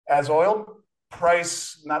as oil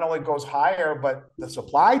price not only goes higher, but the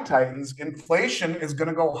supply tightens, inflation is going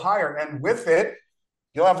to go higher. And with it,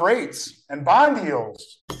 you'll have rates and bond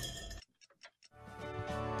yields.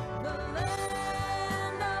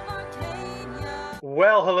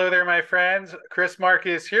 Well, hello there, my friends. Chris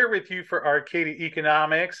Marcus here with you for Arcadia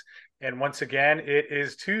Economics. And once again, it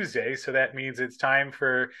is Tuesday, so that means it's time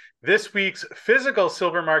for this week's physical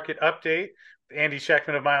silver market update with Andy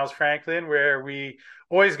Schectman of Miles Franklin, where we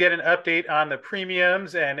always get an update on the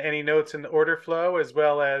premiums and any notes in the order flow, as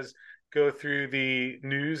well as go through the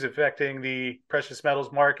news affecting the precious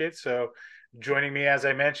metals market. So joining me, as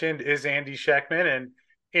I mentioned, is Andy Schectman. And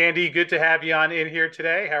Andy, good to have you on in here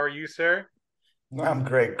today. How are you, sir? I'm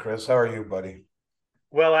great, Chris. How are you, buddy?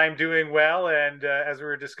 Well, I'm doing well. And as we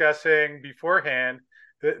were discussing beforehand,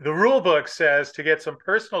 the rule book says to get some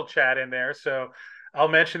personal chat in there. So I'll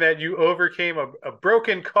mention that you overcame a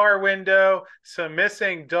broken car window, some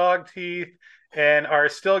missing dog teeth, and are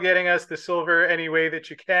still getting us the silver any way that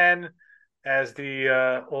you can, as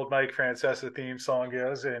the old Mike Francesa theme song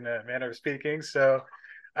goes in a manner of speaking. So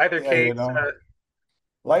either Yeah, case,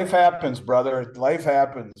 life happens, brother. Life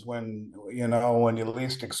happens when you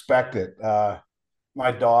least expect it.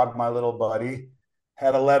 My dog, my little buddy,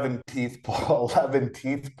 had 11 teeth pulled, 11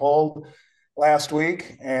 teeth pulled last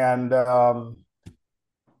week, and I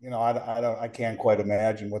can't quite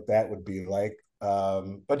imagine what that would be like.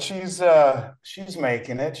 But she's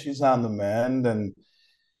making it. She's on the mend, and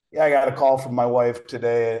yeah, I got a call from my wife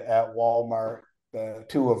today at Walmart.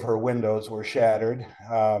 Two of her windows were shattered.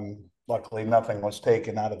 Luckily, nothing was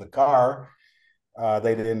taken out of the car.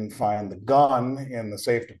 They didn't find the gun in the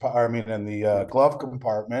safe department, in the glove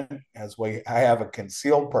compartment, I have a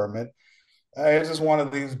concealed permit. It's just one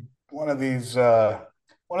of these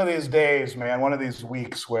days, man, one of these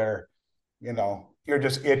weeks where you're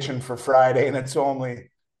just itching for Friday, and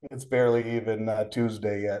it's barely even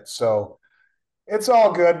Tuesday yet. So it's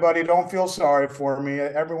all good, buddy. Don't feel sorry for me.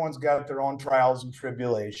 Everyone's got their own trials and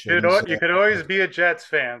tribulations. you could always be a Jets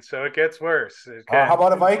fan, so it gets worse. It How can.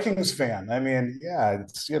 about a Vikings fan? I mean, yeah,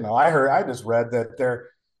 I just read that they're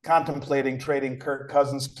contemplating trading Kirk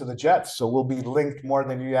Cousins to the Jets, so we'll be linked more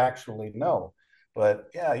than you actually know. But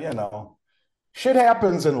yeah, shit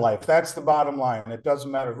happens in life. That's the bottom line. It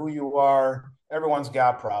doesn't matter who you are. Everyone's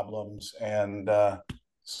got problems, and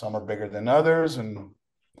some are bigger than others, and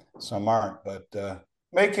some aren't. But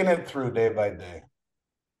making it through day by day.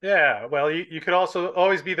 Yeah, well, you could also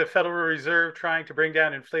always be the Federal Reserve trying to bring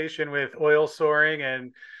down inflation with oil soaring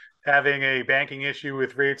and having a banking issue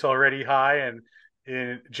with rates already high. And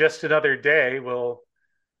in just another day, we'll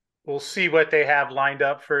see what they have lined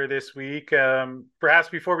up for this week. Perhaps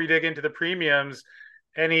before we dig into the premiums,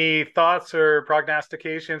 any thoughts or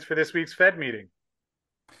prognostications for this week's Fed meeting?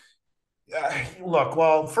 Look,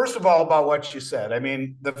 well, first of all, about what you said. I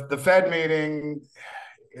mean, the Fed meeting,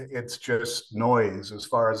 it's just noise as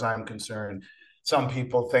far as I'm concerned. Some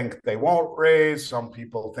people think they won't raise, some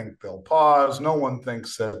people think they'll pause. No one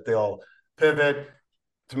thinks that they'll pivot.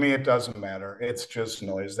 To me, it doesn't matter. It's just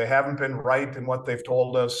noise. They haven't been right in what they've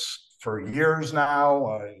told us for years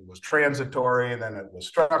now. It was transitory, then it was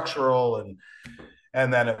structural,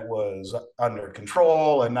 and then it was under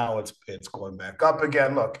control, and now it's going back up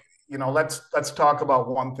again. Look, let's talk about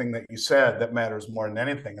one thing that you said that matters more than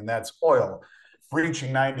anything, and that's oil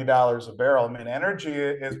reaching $90 a barrel. I mean, energy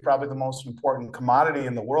is probably the most important commodity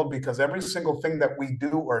in the world because every single thing that we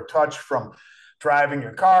do or touch, from driving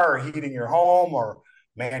your car or heating your home or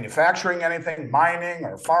manufacturing anything, mining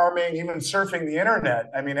or farming, even surfing the internet,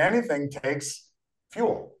 I mean, anything takes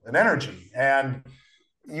fuel and energy. And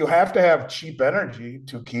you have to have cheap energy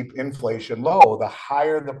to keep inflation low. The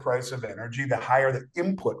higher the price of energy, the higher the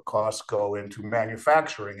input costs go into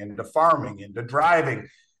manufacturing, into farming, into driving,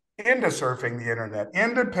 into surfing the internet,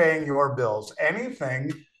 into paying your bills.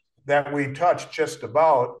 Anything that we touch, just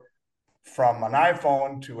about, from an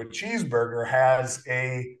iPhone to a cheeseburger, has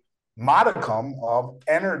a modicum of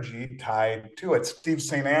energy tied to it. Steve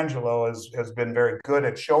St. Angelo has been very good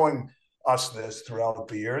at showing us this throughout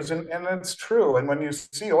the years, and it's true. And when you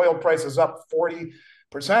see oil prices up 40%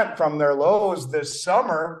 from their lows this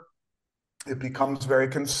summer, it becomes very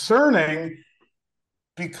concerning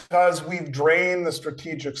because we've drained the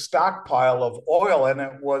strategic stockpile of oil, and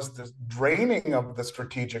it was the draining of the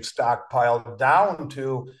strategic stockpile down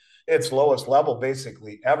to its lowest level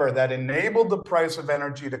basically ever that enabled the price of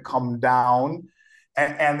energy to come down,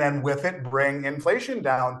 and then with it bring inflation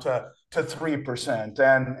down to 3%.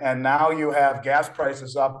 And now you have gas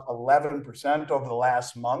prices up 11% over the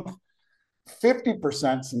last month,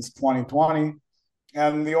 50% since 2020.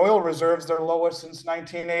 and the oil reserves are lowest since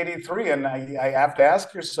 1983. And I have to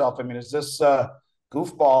ask yourself, I mean, is this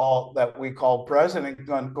goofball that we call president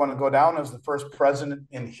going to go down as the first president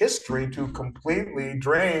in history to completely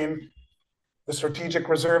drain the strategic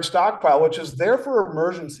reserve stockpile, which is there for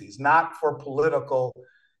emergencies, not for political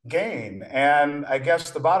gain? And I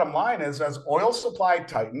guess the bottom line is, as oil supply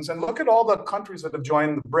tightens, and look at all the countries that have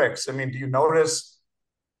joined the BRICS. I mean, do you notice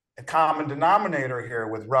a common denominator here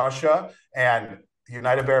with Russia and the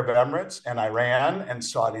United Arab Emirates and Iran and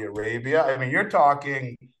Saudi Arabia? I mean, you're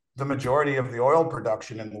talking the majority of the oil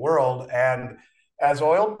production in the world. And as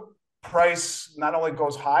oil price not only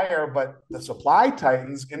goes higher, but the supply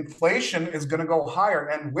tightens, inflation is going to go higher.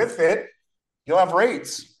 And with it, you'll have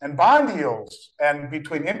rates and bond yields. And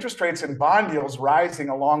between interest rates and bond yields rising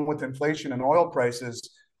along with inflation and oil prices,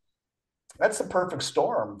 that's the perfect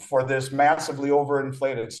storm for this massively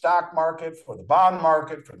overinflated stock market, for the bond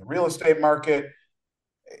market, for the real estate market.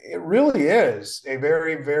 It really is a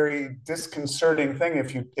very, very disconcerting thing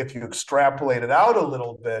if you extrapolate it out a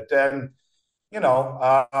little bit. And you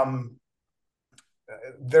know,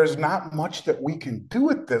 there's not much that we can do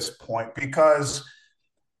at this point because,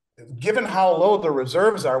 given how low the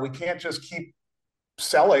reserves are, we can't just keep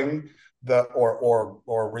selling the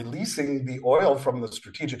or releasing the oil from the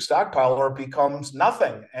strategic stockpile, or it becomes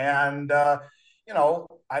nothing. And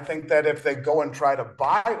I think that if they go and try to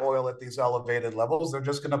buy oil at these elevated levels, they're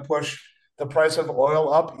just going to push the price of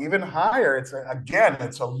oil up even higher. It's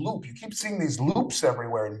a loop. You keep seeing these loops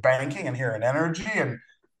everywhere in banking and here in energy, and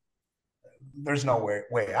there's no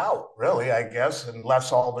way out, really, I guess,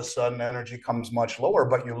 unless all of a sudden energy comes much lower.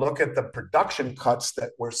 But you look at the production cuts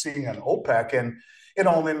that we're seeing in OPEC, and it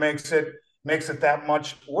only makes it that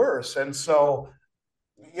much worse. And so,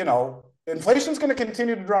 inflation is going to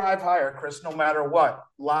continue to drive higher, Chris, no matter what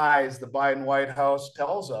lies the Biden White House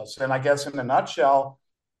tells us. And I guess in a nutshell,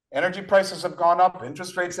 energy prices have gone up,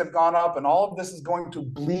 interest rates have gone up, and all of this is going to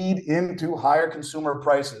bleed into higher consumer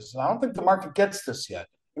prices. And I don't think the market gets this yet.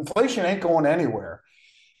 Inflation ain't going anywhere.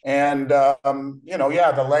 And, the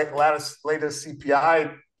latest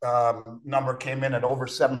CPI number came in at over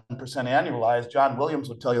 7% annualized. John Williams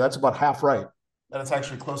would tell you that's about half right, that it's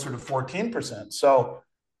actually closer to 14%. So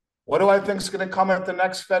what do I think is going to come at the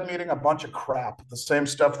next Fed meeting? A bunch of crap, the same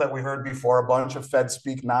stuff that we heard before, a bunch of Fed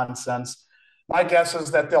speak nonsense. My guess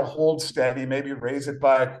is that they'll hold steady, maybe raise it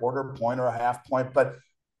by a quarter point or a half point. But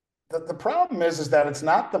the problem is that it's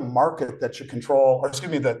not the market that you control, or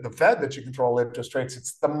excuse me, the Fed that you control interest rates.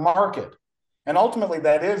 It's the market. And ultimately,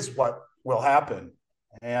 that is what will happen.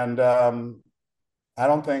 And I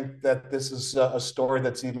don't think that this is a story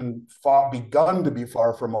that's even begun to be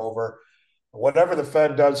far from over. Whatever the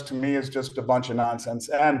Fed does to me is just a bunch of nonsense.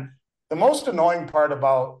 And the most annoying part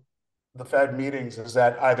about the Fed meetings is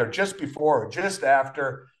that either just before or just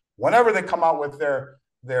after, whenever they come out with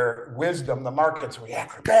their wisdom, the markets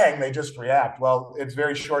react, bang, they just react. Well, it's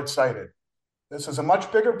very short-sighted. This is a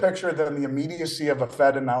much bigger picture than the immediacy of a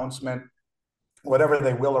Fed announcement, whatever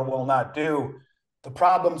they will or will not do. The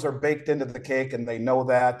problems are baked into the cake, and they know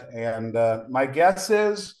that. And my guess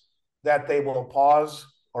is that they will pause,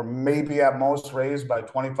 or maybe at most raise by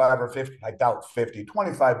 25 or 50. I doubt 50,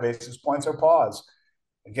 25 basis points or pause.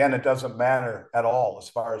 Again, it doesn't matter at all as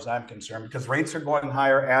far as I'm concerned, because rates are going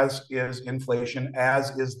higher, as is inflation,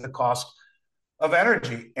 as is the cost of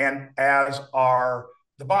energy, and as are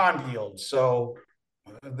the bond yields. So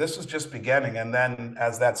this is just beginning. And then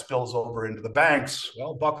as that spills over into the banks,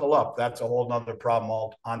 well, buckle up. That's a whole nother problem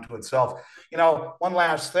all onto itself. One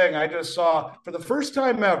last thing. I just saw, for the first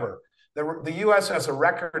time ever, the U.S. has a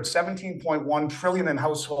record 17.1 trillion in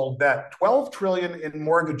household debt, 12 trillion in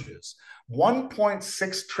mortgages,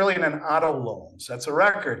 1.6 trillion in auto loans. That's a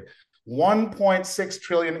record. 1.6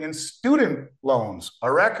 trillion in student loans,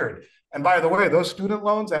 a record. And by the way, those student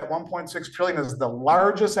loans at 1.6 trillion is the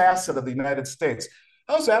largest asset of the United States.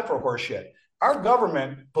 How's that for horseshit? Our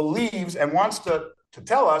government believes and wants to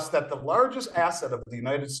tell us that the largest asset of the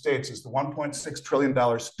United States is the $1.6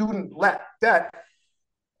 trillion student debt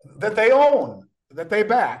that they own, that they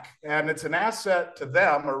back. And it's an asset to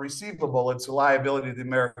them, a receivable. It's a liability to the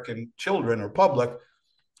American children or public.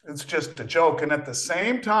 It's just a joke. And at the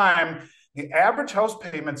same time, the average house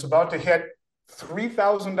payment's about to hit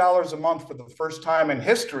 $3,000 a month for the first time in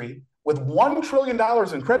history, with $1 trillion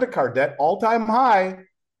in credit card debt, all-time high,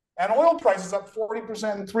 and oil prices up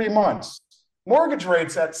 40% in 3 months. Mortgage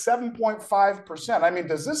rates at 7.5%. I mean,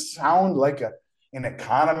 does this sound like an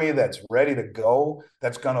economy that's ready to go,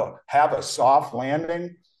 that's going to have a soft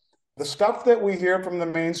landing? The stuff that we hear from the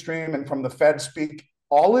mainstream and from the Fed speak,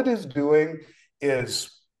 all it is doing is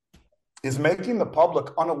is making the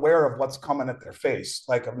public unaware of what's coming at their face,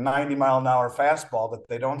 like a 90-mile-an-hour fastball that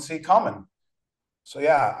they don't see coming. So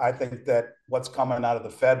yeah, I think that what's coming out of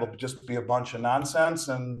the Fed will just be a bunch of nonsense.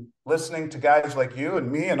 And listening to guys like you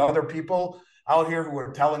and me and other people out here who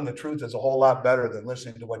are telling the truth is a whole lot better than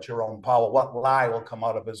listening to what Jerome Powell, what lie will come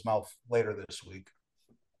out of his mouth later this week.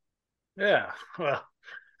 Yeah, well,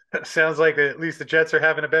 it sounds like at least the Jets are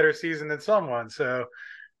having a better season than someone. So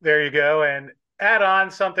there you go. And add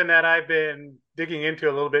on something that I've been digging into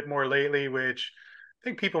a little bit more lately, which I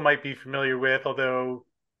think people might be familiar with, although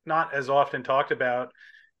not as often talked about,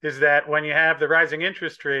 is that when you have the rising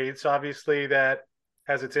interest rates, obviously that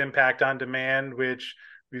has its impact on demand, which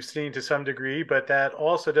we've seen to some degree, but that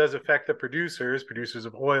also does affect the producers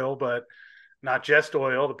of oil, but not just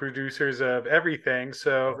oil, the producers of everything.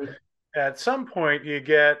 So at some point, you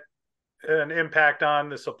get an impact on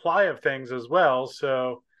the supply of things as well.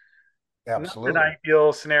 So not an Absolutely.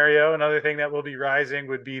 ideal scenario. Another thing that will be rising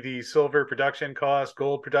would be the silver production cost,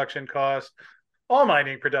 gold production cost, all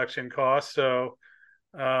mining production costs. So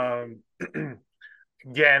um,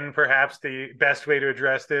 again, perhaps the best way to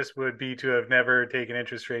address this would be to have never taken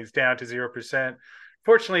interest rates down to 0%.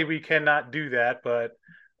 Fortunately, we cannot do that, but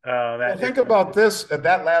Well, that is, think about this at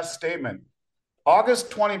that last statement.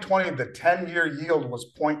 August 2020, the 10-year yield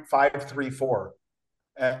was 0.534.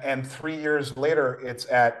 And 3 years later, it's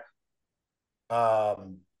at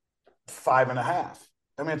 5.5.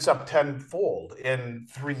 I mean, it's up tenfold in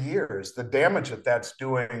 3 years. The damage that that's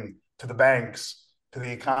doing to the banks, to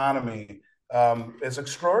the economy, is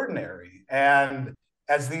extraordinary. And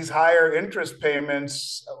as these higher interest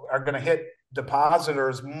payments are going to hit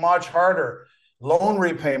depositors much harder, loan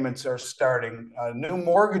repayments are starting, new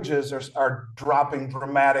mortgages are dropping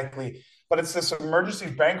dramatically. But it's this emergency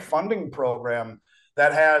bank funding program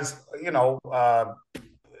that has,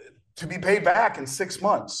 to be paid back in 6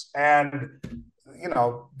 months. And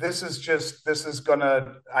this is going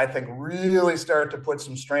to, I think, really start to put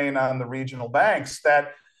some strain on the regional banks.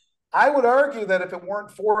 That I would argue that if it weren't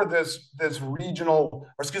for this regional,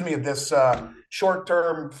 or excuse me, this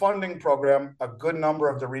short-term funding program, a good number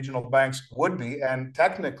of the regional banks would be, and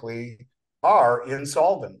technically are,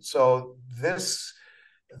 insolvent. So this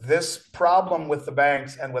problem with the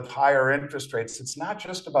banks and with higher interest rates, it's not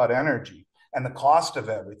just about energy and the cost of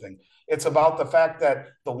everything. It's about the fact that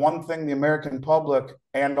the one thing the American public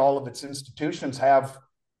and all of its institutions have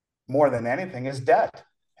more than anything is debt.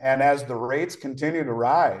 And as the rates continue to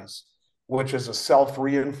rise, which is a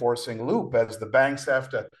self-reinforcing loop, as the banks have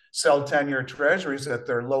to sell 10-year treasuries that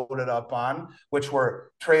they're loaded up on, which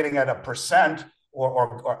were trading at 1%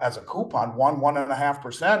 or as a coupon,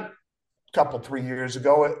 1.5%, couple 3 years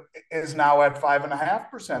ago, it is now at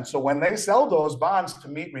 5.5%. So when they sell those bonds to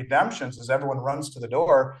meet redemptions, as everyone runs to the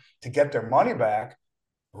door to get their money back,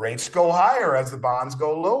 rates go higher as the bonds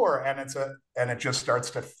go lower, and it just starts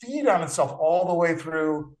to feed on itself all the way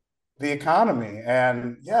through the economy.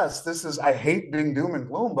 And yes, I hate being doom and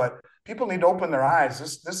gloom, but people need to open their eyes.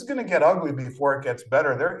 This is going to get ugly before it gets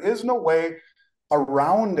better. There is no way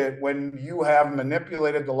around it when you have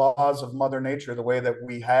manipulated the laws of Mother Nature the way that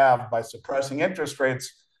we have by suppressing interest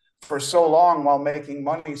rates for so long while making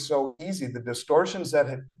money so easy. The distortions that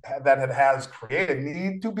it has created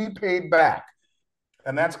need to be paid back,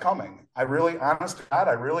 and that's coming. I really, honest to God,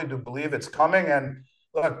 I really do believe it's coming. And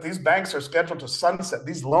look, these banks are scheduled to sunset.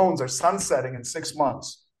 These loans are sunsetting in 6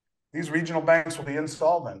 months. These regional banks will be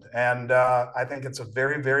insolvent, and I think it's a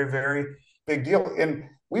very, very, very big deal. And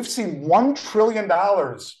we've seen $1 trillion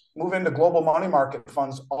move into global money market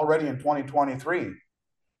funds already in 2023.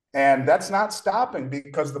 And that's not stopping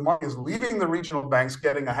because the money is leaving the regional banks,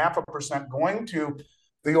 getting 0.5% going to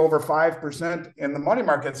the over 5% in the money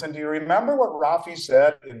markets. And do you remember what Rafi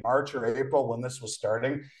said in March or April when this was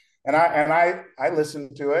starting? And I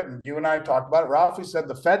listened to it, and you and I talked about it. Rafi said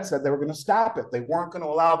the Fed said they were going to stop it. They weren't going to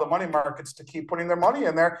allow the money markets to keep putting their money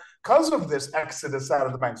in there because of this exodus out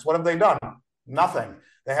of the banks. What have they done? Nothing.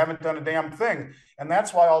 They haven't done a damn thing. And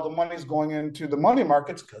that's why all the money's going into the money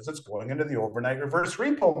markets, because it's going into the overnight reverse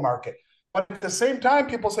repo market. But at the same time,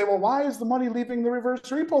 people say, well, why is the money leaving the reverse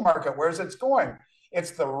repo market? Where's it going?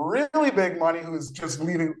 It's the really big money who's just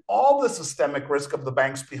leaving all the systemic risk of the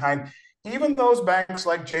banks behind. Even those banks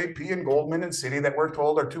like JP and Goldman and Citi that we're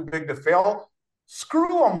told are too big to fail, screw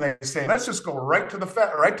them, they say. Let's just go right to the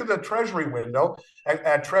Fed, right to the Treasury window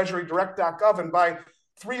at treasurydirect.gov and buy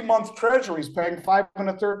 3-month treasuries paying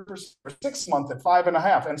 5.33%, or 6-month at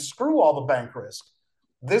 5.5%, and screw all the bank risk.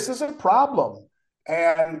 This is a problem.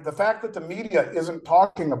 And the fact that the media isn't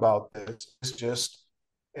talking about this is just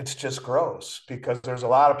gross, because there's a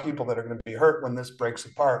lot of people that are going to be hurt when this breaks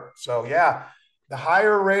apart. So yeah, the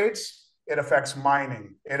higher rates it affects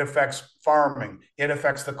mining, it affects farming, it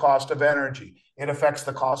affects the cost of energy, it affects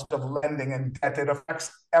the cost of lending and debt, it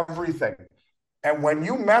affects everything. And when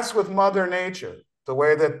you mess with Mother Nature, the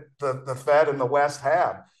way that the Fed and the West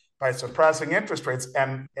have, by suppressing interest rates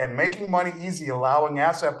and making money easy, allowing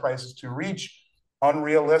asset prices to reach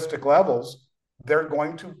unrealistic levels, there's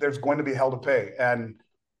going to be hell to pay. And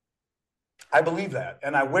I believe that.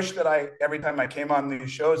 And I wish that every time I came on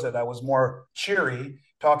these shows that I was more cheery,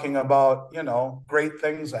 talking about, great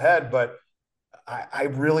things ahead. But I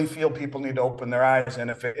really feel people need to open their eyes.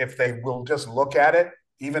 And if they will just look at it,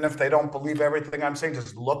 even if they don't believe everything I'm saying,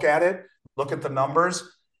 just look at it, look at the numbers.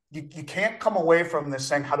 You can't come away from this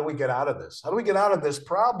saying, how do we get out of this? How do we get out of this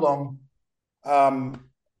problem? And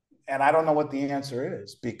I don't know what the answer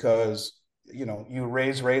is, because, you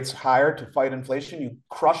raise rates higher to fight inflation, you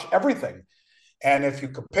crush everything. And if you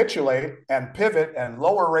capitulate and pivot and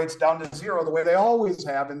lower rates down to zero, the way they always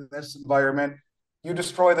have in this environment, you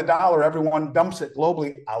destroy the dollar. Everyone dumps it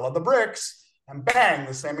globally, a la the BRICS, and bang,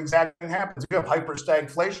 the same exact thing happens. You have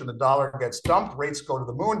hyperstagflation. The dollar gets dumped, rates go to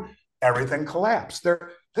the moon, everything collapsed.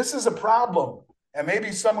 This is a problem. And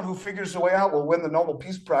maybe someone who figures a way out will win the Nobel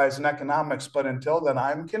Peace Prize in economics. But until then,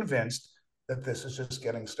 I'm convinced that this is just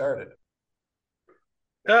getting started.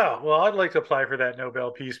 Oh, well, I'd like to apply for that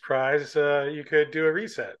Nobel Peace Prize. You could do a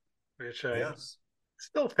reset, which I Yes.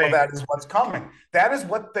 still Well, think. that is what's coming. That is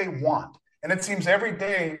what they want. And it seems every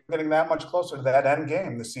day getting that much closer to that end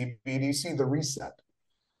game, the CBDC, the reset.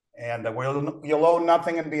 And you'll owe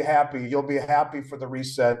nothing and be happy. You'll be happy for the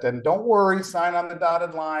reset. And don't worry, sign on the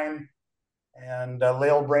dotted line. And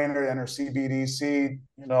Lael Brainerd and her CBDC,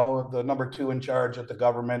 the number 2 in charge at the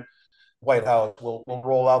government, White House, will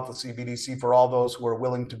roll out the CBDC for all those who are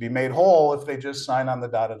willing to be made whole if they just sign on the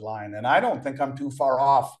dotted line. And I don't think I'm too far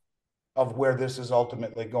off of where this is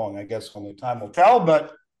ultimately going. I guess only time will tell,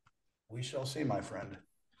 but we shall see, my friend.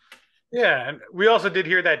 Yeah, and we also did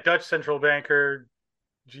hear that Dutch central banker,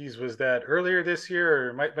 geez, was that earlier this year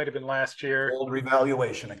or might have been last year? Gold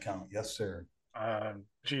revaluation account. Yes, sir.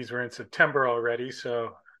 Geez, we're in September already,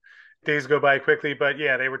 so days go by quickly. But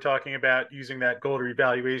yeah, they were talking about using that gold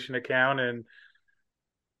revaluation account, and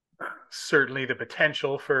certainly the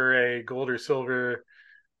potential for a gold or silver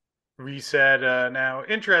reset. Now,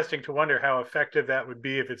 interesting to wonder how effective that would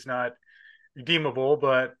be if it's not redeemable,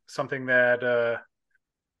 but something that at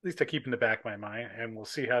least I keep in the back of my mind, and we'll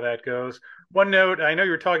see how that goes. One note, I know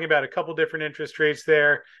you were talking about a couple different interest rates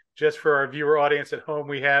there. Just for our viewer audience at home,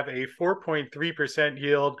 we have a 4.3%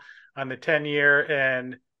 yield on the 10-year,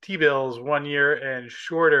 and T-bills 1 year and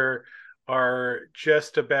shorter are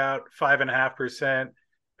just about 5.5%,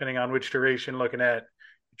 depending on which duration, looking at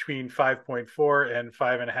between 5.4 and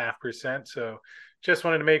 5.5%. So just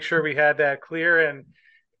wanted to make sure we had that clear. And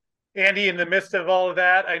Andy, in the midst of all of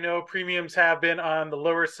that, I know premiums have been on the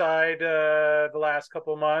lower side the last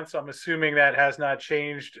couple of months. I'm assuming that has not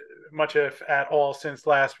changed much if at all since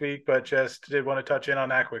last week, but just did want to touch in on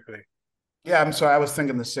that quickly. Yeah, I'm sorry. I was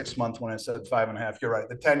thinking the 6 month when I said 5.5. You're right.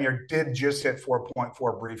 The 10-year did just hit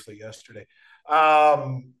 4.4 briefly yesterday.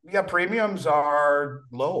 Yeah, premiums are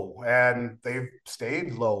low and they've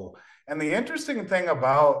stayed low. And the interesting thing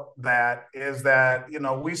about that is that,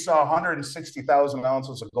 we saw 160,000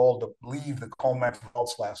 ounces of gold leave the COMEX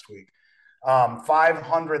vaults last week.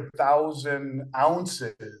 500,000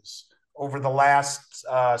 ounces over the last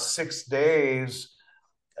 6 days.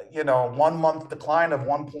 1 month decline of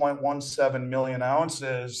 1.17 million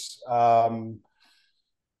ounces. I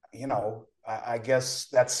guess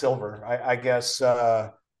that's silver. I guess,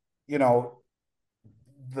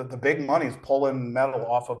 the big money is pulling metal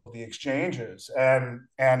off of the exchanges. And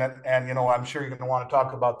I'm sure you're going to want to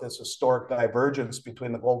talk about this historic divergence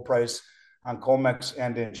between the gold price on COMEX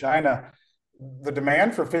and in China. The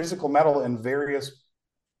demand for physical metal in various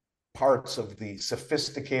parts of the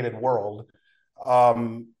sophisticated world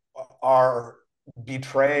are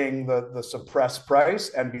betraying the suppressed price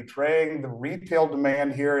and betraying the retail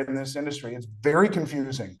demand here in this industry. It's very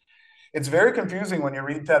confusing. It's very confusing when you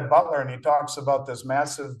read Ted Butler and he talks about this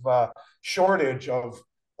massive shortage of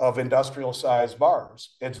industrial sized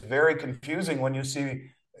bars. It's very confusing when you see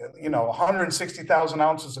 160,000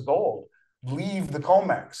 ounces of gold leave the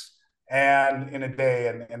COMEX and in a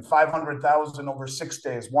day, and 500,000 over 6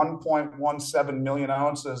 days, 1.17 million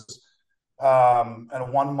ounces, and a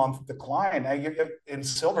 1 month decline. In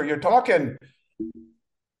silver, you're talking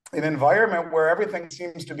an environment where everything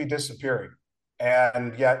seems to be disappearing.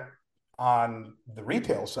 And yet on the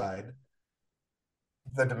retail side,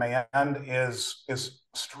 the demand is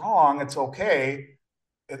strong. It's okay.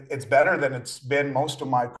 It's better than it's been most of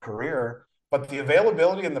my career. but the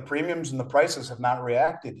availability and the premiums and the prices have not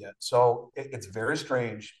reacted yet. So it's very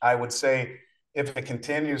strange. I would say if it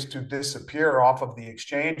continues to disappear off of the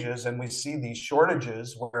exchanges and we see these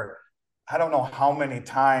shortages where I don't know how many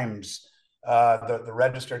times the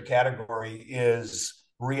registered category is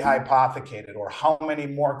rehypothecated or how many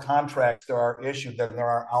more contracts there are issued than there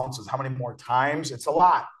are ounces, how many more times, it's a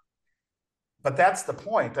lot. But that's the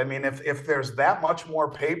point. I mean, if there's that much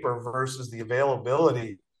more paper versus the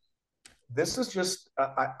availability, this is just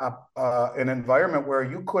an environment where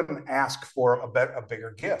you couldn't ask for a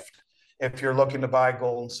bigger gift if you're looking to buy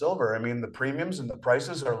gold and silver. I mean, the premiums and the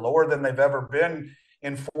prices are lower than they've ever been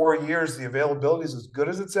in 4 years. The availability is as good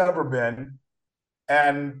as it's ever been.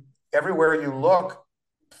 And everywhere you look,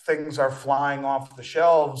 things are flying off the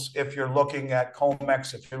shelves. If you're looking at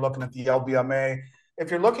COMEX, if you're looking at the LBMA, if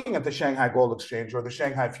you're looking at the Shanghai Gold Exchange or the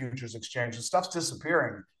Shanghai Futures Exchange, the stuff's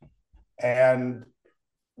disappearing. And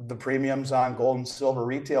the premiums on gold and silver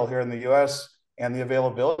retail here in the US and the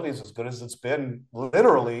availability is as good as it's been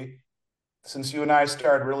literally since you and I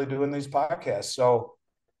started really doing these podcasts. So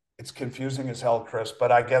it's confusing as hell, Chris.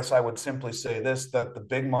 But I guess I would simply say this, that the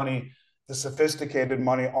big money, the sophisticated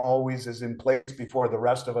money always is in place before the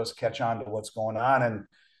rest of us catch on to what's going on. And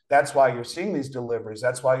that's why you're seeing these deliveries.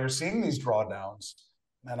 That's why you're seeing these drawdowns.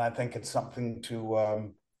 And I think it's something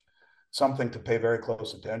to pay very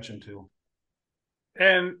close attention to.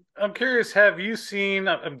 And I'm curious, have you seen,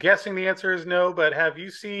 I'm guessing the answer is no, but have you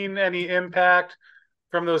seen any impact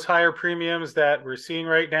from those higher premiums that we're seeing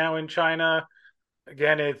right now in China?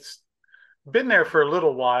 Again, it's been there for a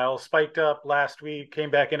little while, spiked up last week,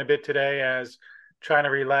 came back in a bit today as China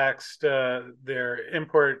relaxed their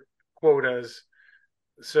import quotas,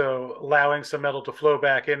 so allowing some metal to flow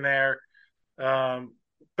back in there.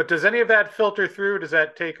 But does any of that filter through? Does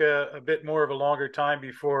that take a bit more of a longer time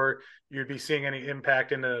before you'd be seeing any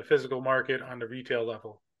impact in the physical market on the retail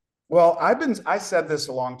level? Well, I said this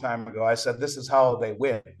a long time ago. I said this is how they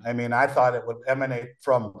win. I mean, I thought it would emanate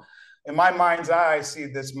from, in my mind's eye, I see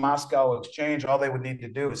this Moscow exchange. All they would need to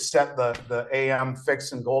do is set the AM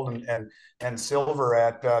fix in gold and silver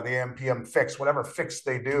at the AM PM fix, whatever fix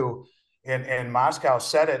they do in Moscow.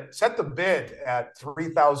 Set the bid at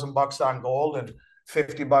 $3,000 on gold and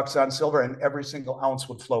 $50 on silver, and every single ounce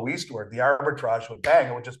would flow eastward. The arbitrage would bang;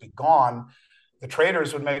 it would just be gone. The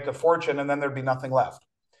traders would make a fortune, and then there'd be nothing left.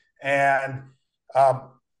 And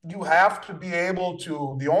you have to be able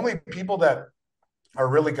to, the only people that are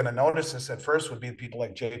really going to notice this at first would be people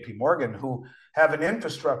like JP Morgan, who have an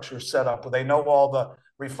infrastructure set up where they know all the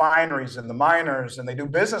refineries and the miners, and they do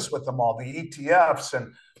business with them all, the ETFs,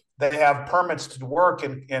 and they have permits to work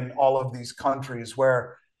in all of these countries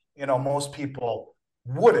where, most people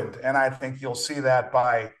wouldn't. And I think you'll see that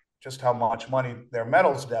by just how much money their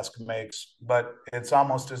metals desk makes. But it's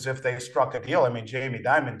almost as if they struck a deal. I mean, Jamie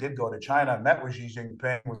Dimon did go to China, met with Xi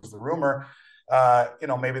Jinping, was the rumor.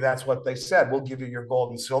 Maybe that's what they said. We'll give you your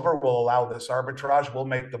gold and silver. We'll allow this arbitrage. We'll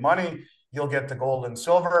make the money. You'll get the gold and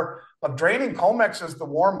silver. But draining COMEX is the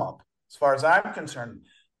warm-up, as far as I'm concerned.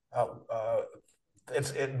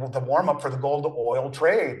 It's the warm-up for the gold to oil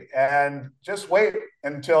trade. And just wait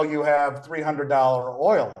until you have $300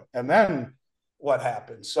 oil. And then what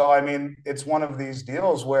happens? So, I mean, it's one of these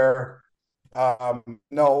deals where,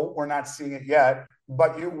 no, we're not seeing it yet,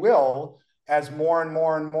 but you will as more and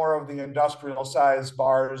more and more of the industrial size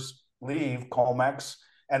bars leave COMEX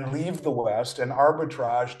and leave the West and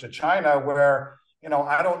arbitrage to China, where,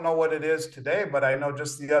 I don't know what it is today, but I know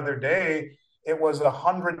just the other day, it was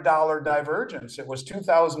 $100 divergence. It was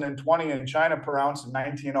 2020 in China per ounce in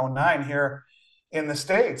 1909 here in the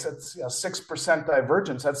States. It's a 6%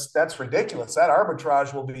 divergence. That's ridiculous. That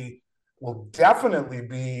arbitrage will definitely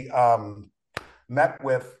be met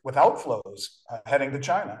with outflows heading to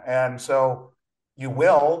China. And so you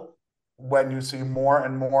will, when you see more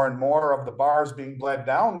and more and more of the bars being bled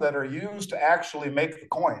down that are used to actually make the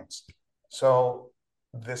coins. So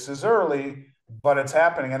this is early, but it's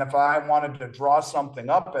happening. And if I wanted to draw something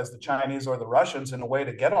up as the Chinese or the Russians in a way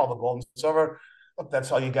to get all the gold and silver, look,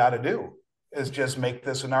 that's all you got to do, is just make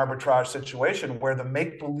this an arbitrage situation where the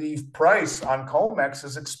make-believe price on COMEX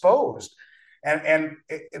is exposed. And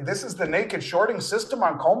this is the naked shorting system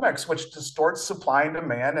on COMEX, which distorts supply and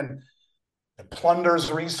demand and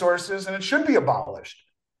plunders resources, and it should be abolished.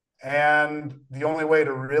 And the only way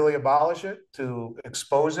to really abolish it, to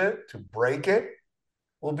expose it, to break it,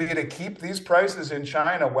 will be to keep these prices in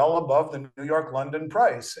China well above the New York, London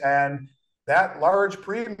price. And that large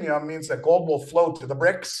premium means that gold will flow to the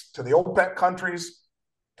BRICS, to the OPEC countries,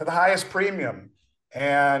 to the highest premium.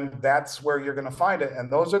 And that's where you're going to find it.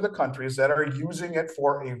 And those are the countries that are using it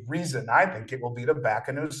for a reason. I think it will be to back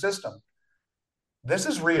a new system. This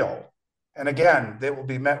is real. And again, they will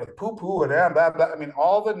be met with poo-poo and blah, blah. I mean,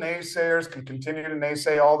 all the naysayers can continue to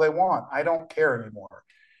naysay all they want. I don't care anymore.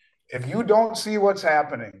 If you don't see what's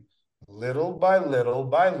happening, little by little,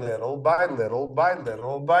 by little, by little, by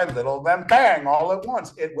little, by little, then bang, all at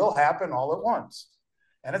once. It will happen all at once.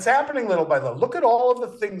 And it's happening little by little. Look at all of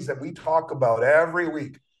the things that we talk about every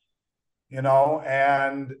week,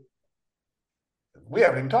 and we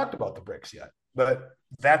haven't even talked about the BRICS yet. But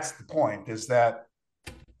that's the point, is that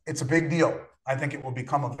it's a big deal. I think it will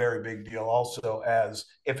become a very big deal also, as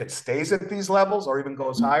if it stays at these levels or even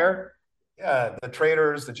goes higher. Yeah, the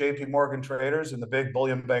traders, the JP Morgan traders and the big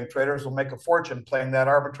bullion bank traders will make a fortune playing that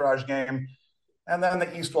arbitrage game. And then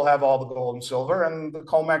the East will have all the gold and silver, and the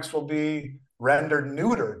COMEX will be rendered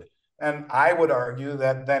neutered. And I would argue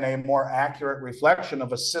that then a more accurate reflection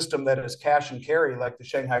of a system that is cash and carry, like the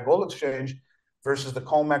Shanghai Gold Exchange, versus the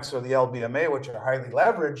COMEX or the LBMA, which are highly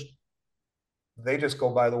leveraged, they just go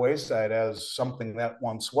by the wayside as something that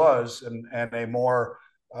once was, and a more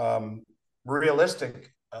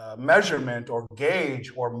realistic measurement or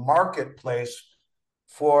gauge or marketplace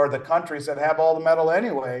for the countries that have all the metal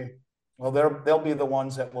anyway. Well, they'll be the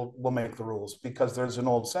ones that will make the rules, because there's an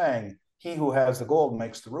old saying, he who has the gold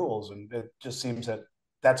makes the rules. And it just seems that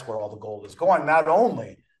that's where all the gold is going. Not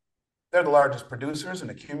only they're the largest producers and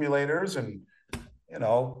accumulators, and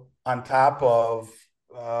on top of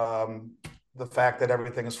the fact that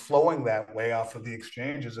everything is flowing that way off of the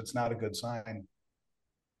exchanges, it's not a good sign.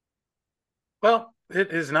 Well,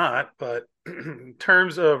 it is not, but in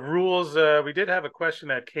terms of rules, we did have a question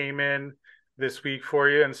that came in this week for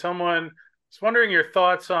you, and someone was wondering your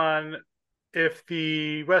thoughts on if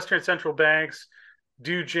the Western central banks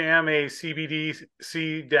do jam a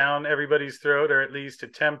CBDC down everybody's throat, or at least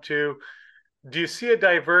attempt to. Do you see a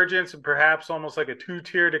divergence and perhaps almost like a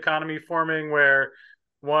two-tiered economy forming, where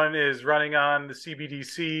one is running on the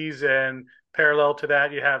CBDCs and parallel to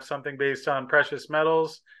that you have something based on precious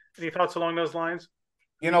metals? Any thoughts along those lines?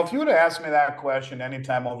 If you would have asked me that question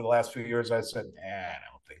anytime over the last few years, I said, I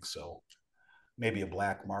don't think so. Maybe a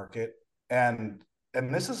black market. And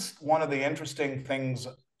this is one of the interesting things,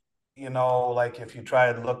 like if you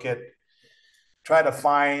try to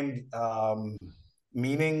find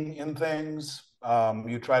meaning in things,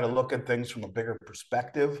 you try to look at things from a bigger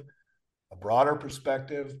perspective, a broader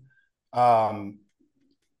perspective.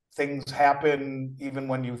 Things happen even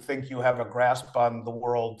when you think you have a grasp on the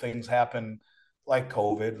world. Things happen like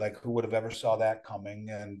COVID, like who would have ever saw that coming,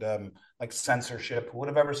 and like censorship, who would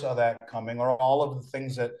have ever saw that coming, or all of the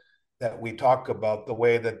things that we talk about, the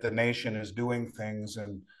way that the nation is doing things,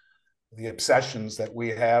 and the obsessions that we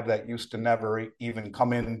have that used to never even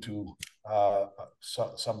come into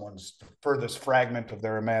someone's furthest fragment of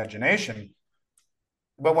their imagination.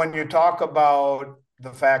 But when you talk about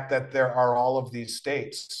the fact that there are all of these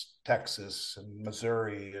states, Texas and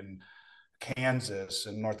Missouri and Kansas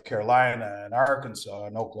and North Carolina and Arkansas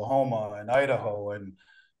and Oklahoma and Idaho and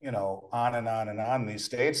on and on and on, these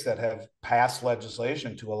states that have passed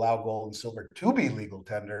legislation to allow gold and silver to be legal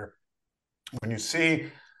tender. When you see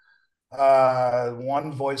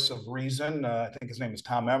one voice of reason, I think his name is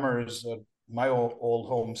Tom Emmers, my old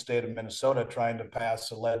home state of Minnesota, trying to pass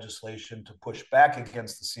a legislation to push back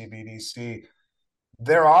against the CBDC,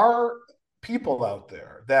 there are people out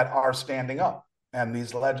there that are standing up. And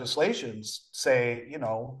these legislations say,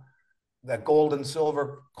 that gold and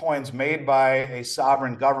silver coins made by a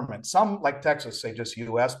sovereign government, some like Texas say just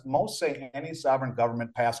US, most say any sovereign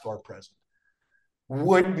government, past or present,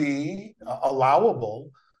 would be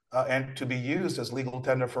allowable and to be used as legal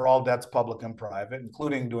tender for all debts, public and private,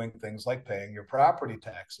 including doing things like paying your property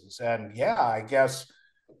taxes. And yeah, I guess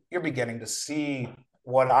you're beginning to see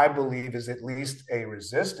what I believe is at least a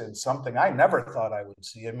resistance, something I never thought I would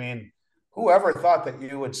see. I mean, whoever thought that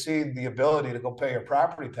you would see the ability to go pay your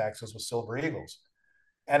property taxes with silver eagles?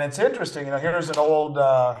 And it's interesting, here's an old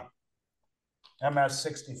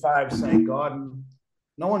MS-65 saying, God,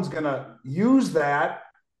 no one's going to use that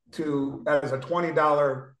as a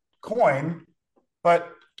 $20 coin. But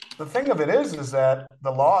the thing of it is that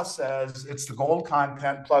the law says it's the gold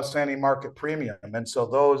content plus any market premium. And so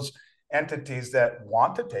those entities that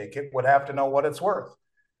want to take it would have to know what it's worth.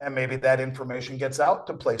 And maybe that information gets out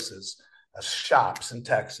to places, shops in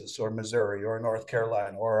Texas or Missouri or North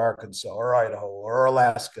Carolina or Arkansas or Idaho or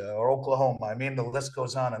Alaska or Oklahoma. I mean, the list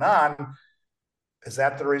goes on and on. Is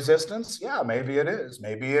that the resistance? Yeah, maybe it is.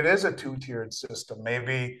 Maybe it is a two-tiered system.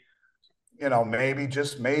 Maybe,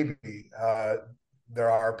 just maybe there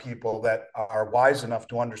are people that are wise enough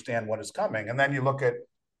to understand what is coming. And then you look at,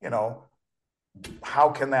 how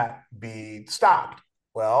can that be stopped?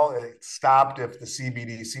 Well, it's stopped if the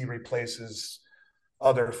CBDC replaces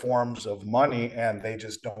other forms of money and they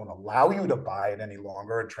just don't allow you to buy it any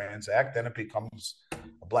longer or transact, then it becomes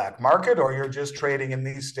a black market, or you're just trading in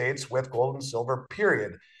these states with gold and silver,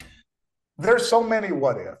 period. There's so many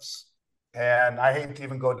what ifs. And I hate to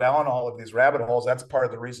even go down all of these rabbit holes. That's part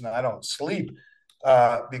of the reason I don't sleep,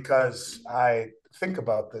 because I think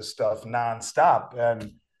about this stuff nonstop.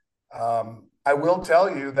 And I will tell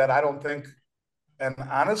you that I don't think, and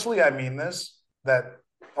honestly, I mean this, that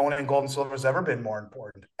owning gold and silver has ever been more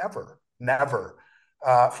important, ever, never,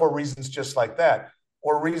 for reasons just like that,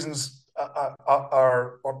 or reasons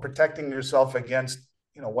or protecting yourself against,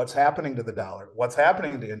 what's happening to the dollar, what's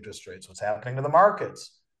happening to interest rates, what's happening to the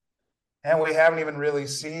markets. And we haven't even really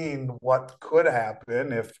seen what could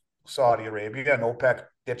happen if Saudi Arabia and OPEC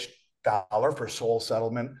ditched dollar for sole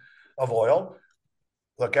settlement of oil.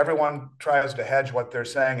 Look, everyone tries to hedge what they're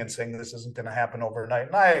saying and saying this isn't going to happen overnight.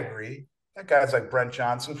 And I agree. That guy's like Brent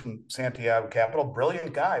Johnson from Santiago Capital,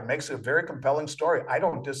 brilliant guy, makes a very compelling story. I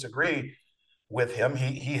don't disagree with him.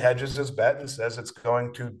 He hedges his bet and says it's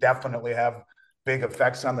going to definitely have big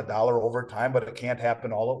effects on the dollar over time, but it can't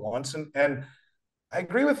happen all at once. And I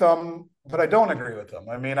agree with them, but I don't agree with them.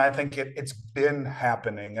 I mean, I think it's been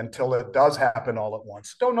happening until it does happen all at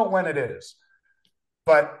once. Don't know when it is.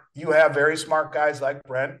 But you have very smart guys like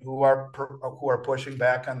Brent who are pushing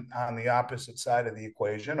back on the opposite side of the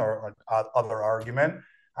equation, or other argument.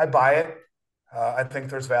 I buy it. I think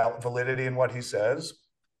there's validity in what he says.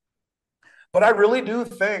 But I really do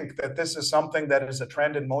think that this is something that is a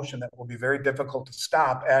trend in motion that will be very difficult to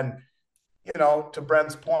stop. And, to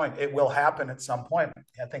Brent's point, it will happen at some point.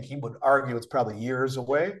 I think he would argue it's probably years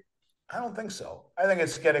away. I don't think so. I think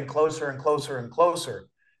it's getting closer and closer and closer.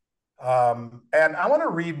 And I want to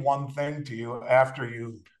read one thing to you after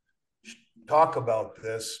you talk about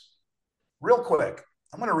this real quick.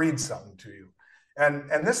 I'm going to read something to you.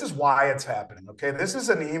 And this is why it's happening. Okay. This is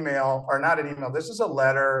an email, or not an email. This is a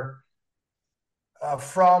letter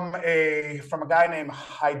from a guy named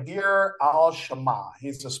Haider al-Shama.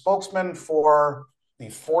 He's a spokesman for the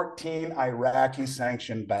 14 Iraqi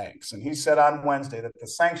sanctioned banks. And he said on Wednesday that the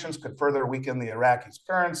sanctions could further weaken the Iraqis'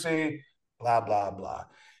 currency, blah, blah, blah.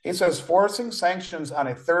 He says forcing sanctions on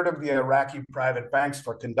a third of the Iraqi private banks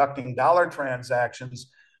for conducting dollar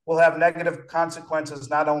transactions will have negative consequences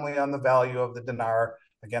not only on the value of the dinar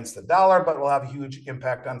against the dollar, but will have a huge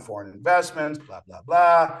impact on foreign investments, blah, blah,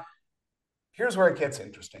 blah. Here's where it gets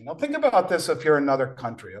interesting. Now think about this if you're another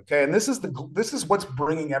country, okay? And this is what's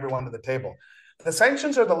bringing everyone to the table. The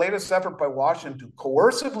sanctions are the latest effort by Washington to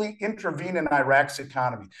coercively intervene in Iraq's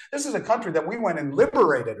economy. This is a country that we went and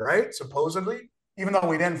liberated, right? Supposedly, even though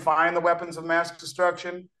we didn't find the weapons of mass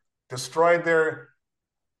destruction, destroyed their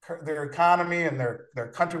economy and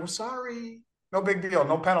their country. Well, sorry, no big deal,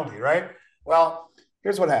 no penalty, right? Well,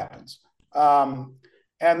 here's what happens.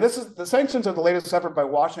 And this is the sanctions are the latest effort by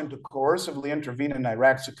Washington to coercively intervene in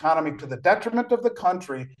Iraq's economy to the detriment of the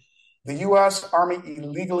country the U.S. Army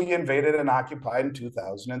illegally invaded and occupied in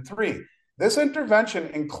 2003. This intervention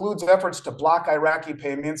includes efforts to block Iraqi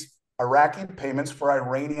payments for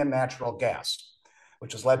Iranian natural gas,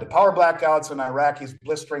 which has led to power blackouts and Iraqis'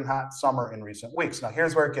 blistering hot summer in recent weeks. Now,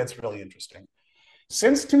 here's where it gets really interesting.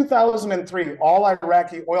 Since 2003, all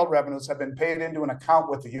Iraqi oil revenues have been paid into an account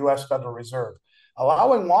with the U.S. Federal Reserve,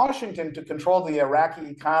 allowing Washington to control the Iraqi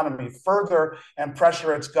economy further and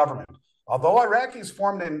pressure its government. Although Iraqis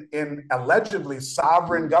formed in allegedly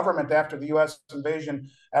sovereign government after the U.S. invasion,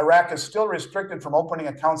 Iraq is still restricted from opening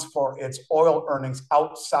accounts for its oil earnings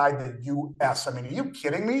outside the U.S. I mean, are you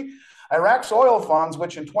kidding me? Iraq's oil funds,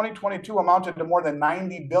 which in 2022 amounted to more than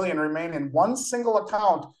 $90 billion, remain in one single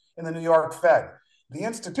account in the New York Fed. The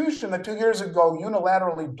institution that 2 years ago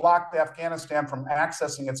unilaterally blocked Afghanistan from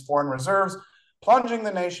accessing its foreign reserves, plunging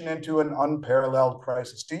the nation into an unparalleled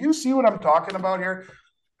crisis. Do you see what I'm talking about here?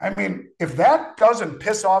 I mean, if that doesn't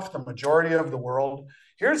piss off the majority of the world,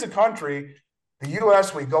 here's a country, the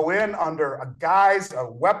U.S., we go in under a guise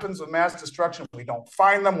of weapons of mass destruction. We don't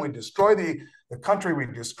find them. We destroy the country. We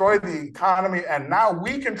destroy the economy. And now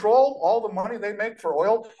we control all the money they make for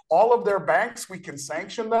oil, all of their banks. We can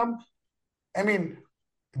sanction them. I mean,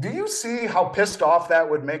 do you see how pissed off that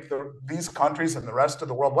would make these countries and the rest of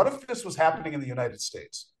the world? What if this was happening in the United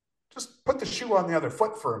States? Just put the shoe on the other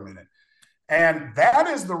foot for a minute. And that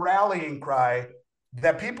is the rallying cry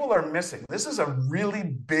that people are missing. This is a really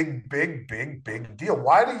big, big, big, big deal.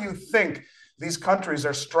 Why do you think these countries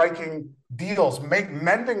are striking deals,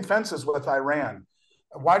 mending fences with Iran?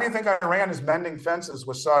 Why do you think Iran is mending fences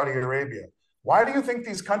with Saudi Arabia? Why do you think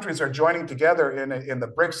these countries are joining together in the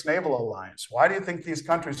BRICS Naval Alliance? Why do you think these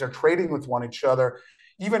countries are trading with one each other,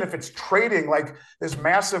 even if it's trading like this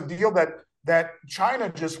massive deal that that China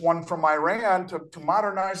just won from Iran to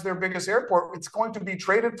modernize their biggest airport. It's going to be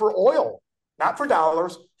traded for oil, not for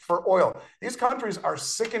dollars, for oil. These countries are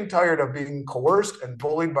sick and tired of being coerced and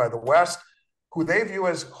bullied by the West, who they view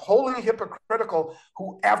as wholly hypocritical,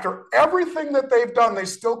 who, after everything that they've done, they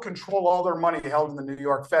still control all their money held in the New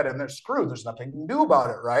York Fed, and they're screwed. There's nothing you can do about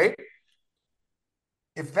it, right?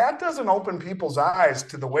 If that doesn't open people's eyes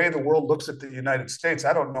to the way the world looks at the United States,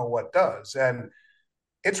 I don't know what does. And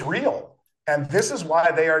it's real. And this is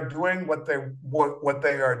why they are doing what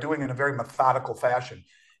they are doing in a very methodical fashion.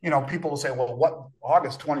 You know, people will say, well, what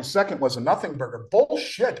August 22nd was a nothing burger.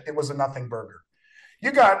 Bullshit, it was a nothing burger.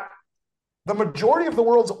 You got the majority of the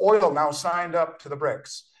world's oil now signed up to the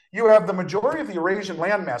BRICS. You have the majority of the Eurasian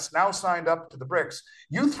landmass now signed up to the BRICS.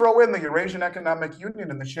 You throw in the Eurasian Economic Union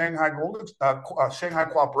and the Shanghai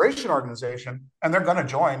Cooperation Organization, and they're going to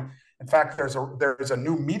join. In fact, there's a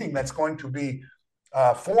new meeting that's going to be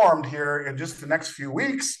formed here in just the next few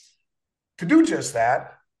weeks to do just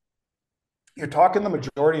that. You're talking the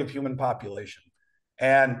majority of human population,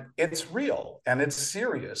 and it's real and it's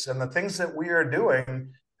serious. And the things that we are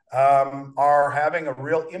doing are having a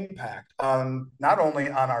real impact on not only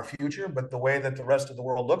on our future, but the way that the rest of the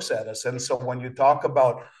world looks at us. And so when you talk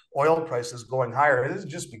about oil prices going higher, it is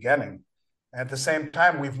just beginning. At the same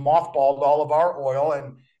time, we've mothballed all of our oil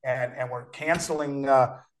and we're canceling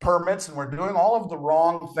permits and we're doing all of the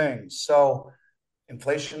wrong things. So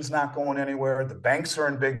inflation's not going anywhere. The banks are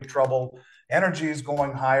in big trouble. Energy is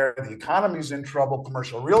going higher. The economy's in trouble.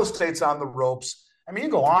 Commercial real estate's on the ropes. I mean, you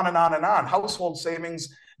go on and on and on. Household savings,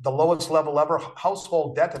 the lowest level ever.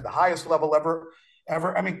 Household debt at the highest level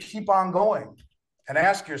ever. I mean, keep on going and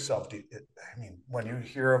ask yourself, when you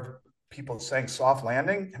hear of people saying soft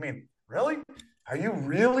landing, I mean, really? Are you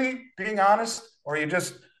really being honest? Or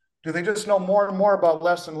do they just know more and more about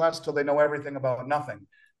less and less till they know everything about nothing?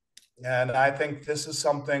 And I think this is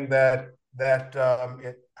something that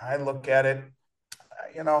I look at it,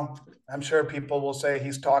 I'm sure people will say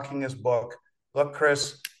he's talking his book. Look,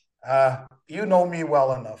 Chris, you know me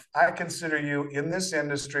well enough. I consider you in this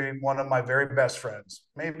industry one of my very best friends,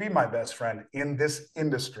 maybe my best friend in this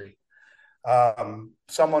industry.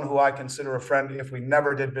 Someone who I consider a friend if we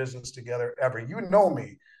never did business together ever. You know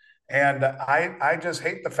me. And I just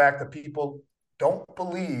hate the fact that people don't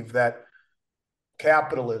believe that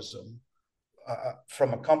capitalism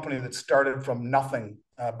from a company that started from nothing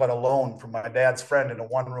but a loan from my dad's friend in a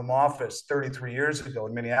one-room office 33 years ago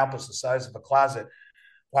in Minneapolis, the size of a closet.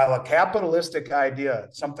 While a capitalistic idea,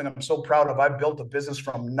 something I'm so proud of, I built a business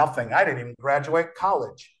from nothing. I didn't even graduate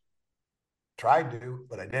college. Tried to,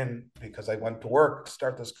 but I didn't because I went to work to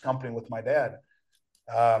start this company with my dad.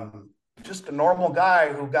 Just a normal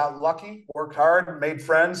guy who got lucky, worked hard, made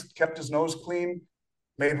friends, kept his nose clean,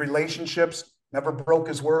 made relationships, never broke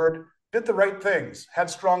his word, did the right things, had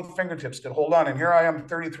strong fingertips, could hold on. And here I am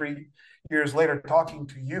 33 years later talking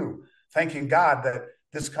to you, thanking God that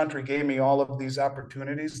this country gave me all of these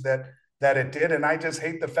opportunities that it did. And I just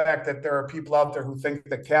hate the fact that there are people out there who think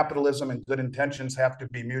that capitalism and good intentions have to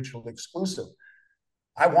be mutually exclusive.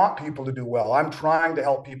 I want people to do well. I'm trying to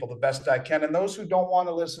help people the best I can. And those who don't want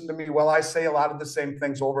to listen to me, well, I say a lot of the same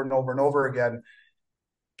things over and over and over again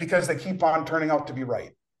because they keep on turning out to be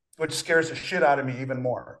right, which scares the shit out of me even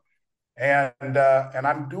more. And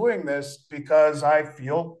I'm doing this because I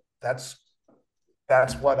feel that's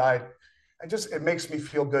what it makes me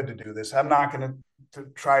feel good to do this. I'm not going to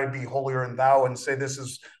try to be holier than thou and say this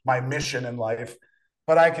is my mission in life,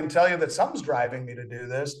 but I can tell you that something's driving me to do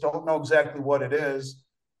this. Don't know exactly what it is,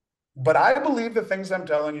 but I believe the things I'm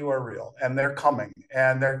telling you are real and they're coming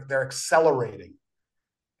and they're accelerating.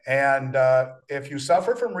 And if you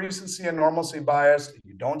suffer from recency and normalcy bias,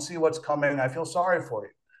 you don't see what's coming, I feel sorry for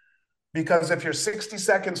you. Because if you're 60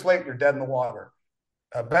 seconds late, you're dead in the water.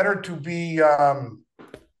 Better to be,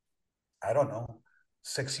 I don't know,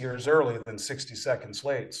 6 years early than 60 seconds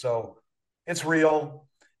late. So it's real.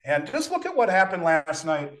 And just look at what happened last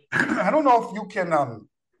night. I don't know if you can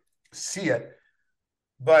see it,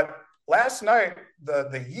 but last night,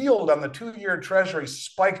 the yield on the 2-year Treasury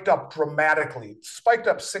spiked up dramatically, spiked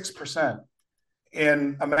up 6%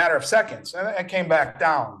 in a matter of seconds, and it came back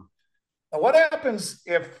down. Now, what happens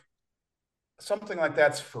if something like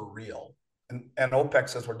that's for real? And OPEC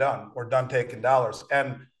says we're done taking dollars,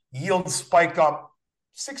 and yields spike up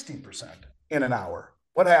 60% in an hour.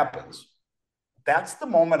 What happens? That's the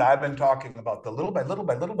moment I've been talking about, the little by little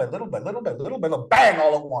by little by little by little by little by little, bang,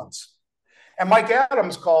 all at once. And Mike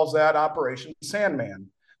Adams calls that Operation Sandman,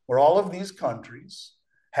 where all of these countries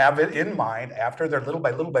have it in mind after their little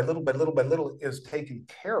by little by little by little by little is taken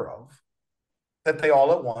care of, that they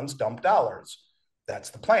all at once dump dollars. that's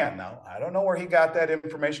the plan. Now, I don't know where he got that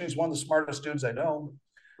information. He's one of the smartest dudes I know.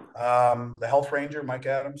 The health ranger, Mike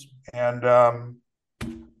Adams. And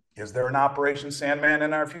is there an Operation Sandman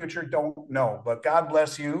in our future? Don't know. But God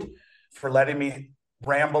bless you for letting me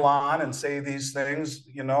ramble on and say these things.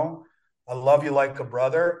 I love you like a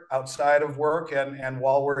brother outside of work and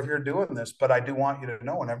while we're here doing this. But I do want you to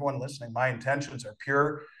know, and everyone listening, my intentions are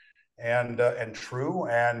pure and true.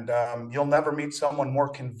 And you'll never meet someone more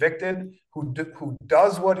convicted who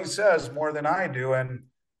does what he says more than I do. And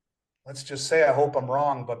let's just say I hope I'm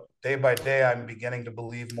wrong, but day by day, I'm beginning to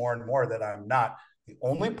believe more and more that I'm not. The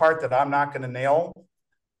only part that I'm not going to nail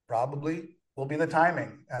probably will be the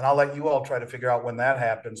timing. And I'll let you all try to figure out when that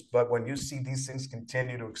happens. But when you see these things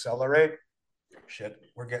continue to accelerate, shit,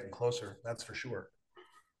 we're getting closer. That's for sure.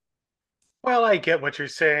 Well, I get what you're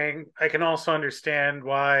saying. I can also understand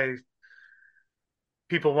why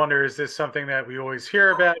people wonder, is this something that we always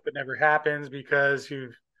hear about but never happens, because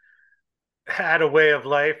you've had a way of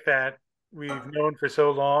life that we've known for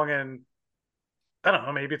so long. And I don't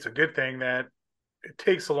know, maybe it's a good thing that it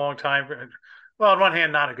takes a long time. Well, on one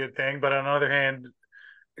hand, not a good thing, but on the other hand,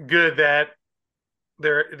 good that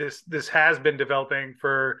this has been developing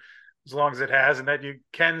for as long as it has, and that you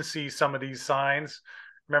can see some of these signs.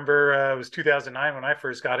 Remember, it was 2009 when I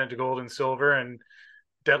first got into gold and silver, and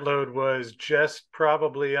debt load was just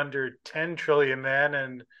probably under 10 trillion then.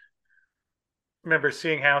 And remember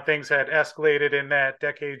seeing how things had escalated in that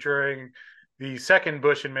decade during the second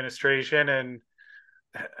Bush administration. And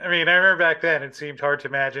I mean, I remember back then it seemed hard to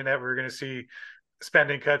imagine that we were going to see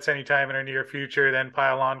spending cuts anytime in our near future, then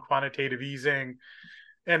pile on quantitative easing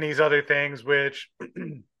and these other things, which,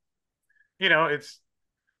 it's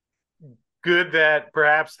good that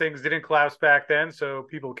perhaps things didn't collapse back then so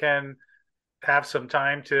people can have some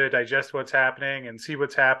time to digest what's happening and see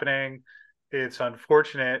what's happening. It's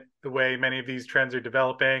unfortunate the way many of these trends are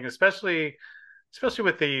developing, especially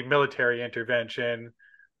with the military intervention.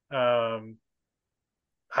 Um,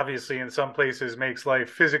 Obviously, in some places, makes life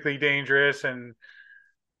physically dangerous and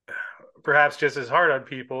perhaps just as hard on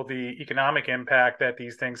people. The economic impact that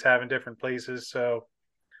these things have in different places. So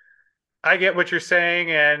I get what you're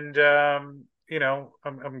saying, and I'm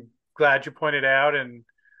glad you pointed out, and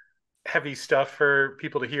heavy stuff for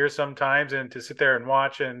people to hear sometimes and to sit there and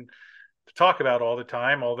watch and to talk about all the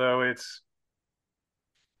time, although it's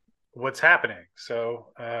what's happening.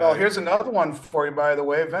 So, Well, here's another one for you, by the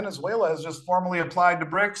way. Venezuela has just formally applied to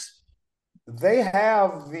BRICS. They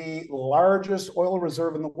have the largest oil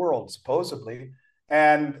reserve in the world, supposedly,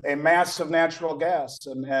 and a massive natural gas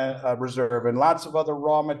reserve and lots of other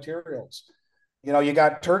raw materials. You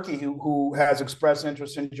got Turkey, who has expressed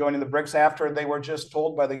interest in joining the BRICS after they were just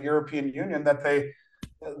told by the European Union that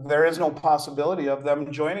there is no possibility of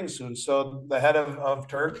them joining soon. So the head of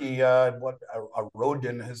Turkey,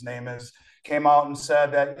 Rodin, his name is, came out and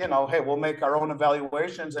said that, hey, we'll make our own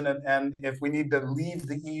evaluations, and if we need to leave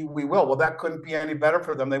the EU, we will. Well, that couldn't be any better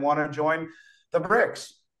for them. They want to join the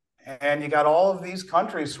BRICS. And you got all of these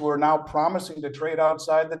countries who are now promising to trade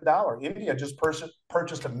outside the dollar. India just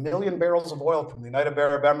purchased 1 million barrels of oil from the United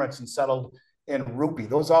Arab Emirates and settled in rupee.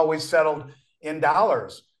 Those always settled in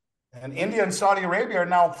dollars. And India and Saudi Arabia are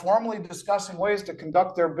now formally discussing ways to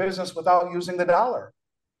conduct their business without using the dollar.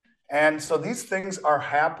 And so these things are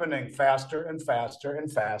happening faster and faster and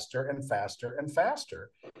faster and faster and faster.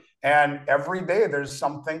 And every day there's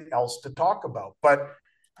something else to talk about. But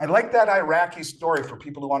I like that Iraqi story for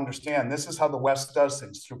people to understand. This is how the West does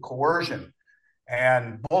things, through coercion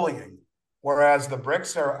and bullying, whereas the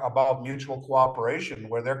BRICS are about mutual cooperation,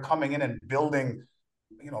 where they're coming in and building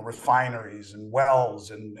refineries and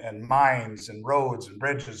wells and mines and roads and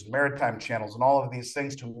bridges and maritime channels and all of these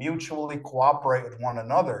things to mutually cooperate with one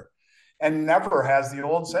another. And never has the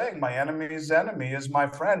old saying, my enemy's enemy is my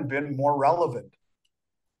friend, been more relevant.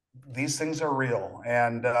 These things are real.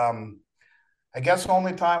 And I guess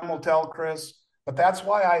only time will tell, Chris. But that's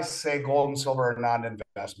why I say gold and silver are not an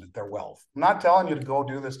investment, they're wealth. I'm not telling you to go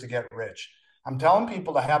do this to get rich. I'm telling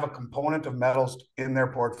people to have a component of metals in their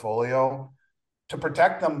portfolio to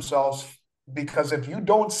protect themselves, because if you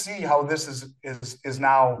don't see how this is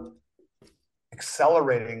now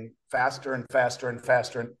accelerating faster and faster and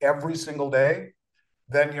faster and every single day,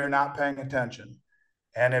 then you're not paying attention.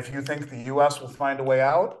 And if you think the US will find a way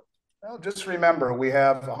out, well, just remember, we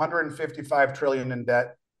have 155 trillion in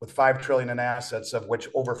debt with 5 trillion in assets, of which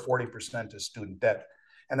over 40% is student debt.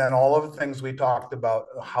 And then all of the things we talked about,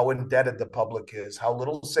 how indebted the public is, how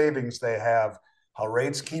little savings they have, how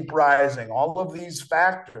rates keep rising, all of these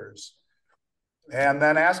factors. And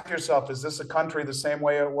then ask yourself, is this a country the same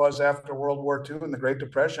way it was after World War II and the Great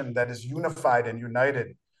Depression, that is unified and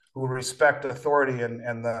united who respect authority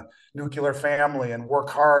and the nuclear family and work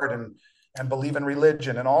hard and believe in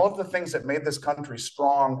religion and all of the things that made this country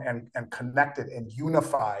strong and connected and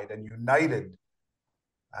unified and united.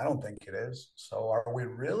 I don't think it is. So are we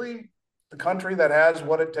really the country that has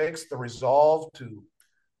what it takes, the resolve to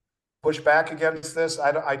push back against this?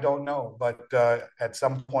 I don't know. But at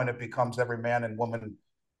some point, it becomes every man and woman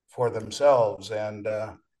for themselves. And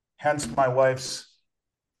hence my wife's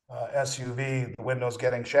SUV, the windows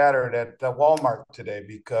getting shattered at Walmart today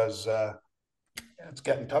because it's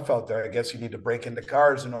getting tough out there. I guess you need to break into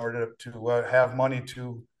cars in order to have money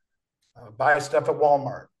to buy stuff at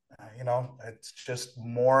Walmart. It's just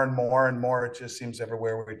more and more and more. It just seems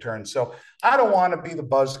everywhere we turn. So I don't want to be the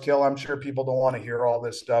buzzkill. I'm sure people don't want to hear all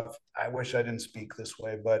this stuff. I wish I didn't speak this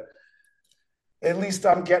way, but at least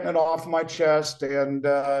I'm getting it off my chest. And,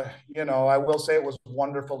 I will say it was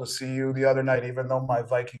wonderful to see you the other night, even though my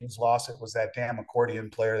Vikings lost. It was that damn accordion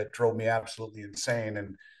player that drove me absolutely insane.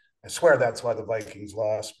 And I swear that's why the Vikings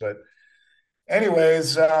lost. But,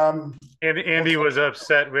 anyways, Andy was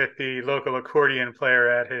upset with the local accordion player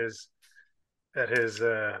at his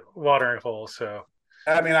watering hole. So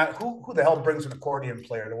I mean, who the hell brings an accordion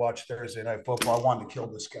player to watch Thursday Night Football? I wanted to kill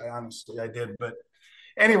this guy, honestly, I did. But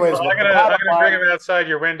anyways, well, look, I'm gonna bring him outside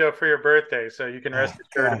your window for your birthday, so you can rest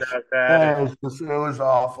assured gosh, about that. And it was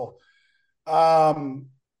awful. Um,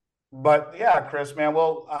 but yeah, Chris, man.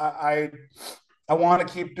 Well, I want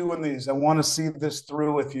to keep doing these. I want to see this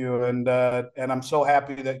through with you, and I'm so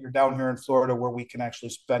happy that you're down here in Florida where we can actually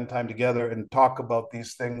spend time together and talk about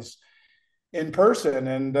these things in person.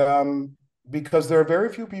 And because there are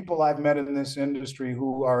very few people I've met in this industry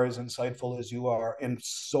who are as insightful as you are in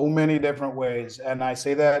so many different ways. And I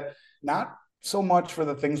say that not so much for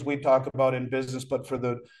the things we talk about in business, but for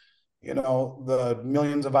the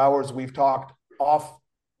millions of hours we've talked off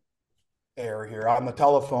air here on the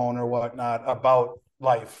telephone or whatnot about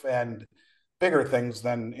life and bigger things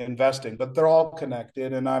than investing, but they're all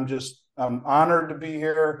connected. And I'm honored to be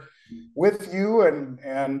here with you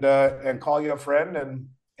and call you a friend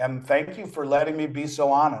and thank you for letting me be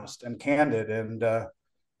so honest and candid. And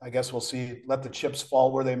I guess we'll see, let the chips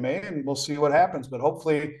fall where they may, and we'll see what happens. But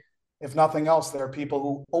hopefully, if nothing else, there are people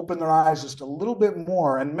who open their eyes just a little bit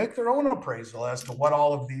more and make their own appraisal as to what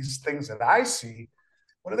all of these things that I see,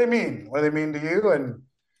 what do they mean? What do they mean to you?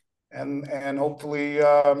 And hopefully,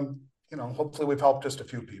 hopefully we've helped just a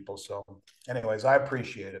few people. So, anyways, I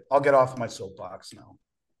appreciate it. I'll get off my soapbox now.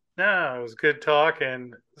 no, it was good talk,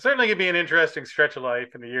 and certainly could be an interesting stretch of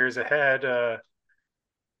life in the years ahead.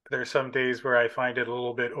 There's some days where I find it a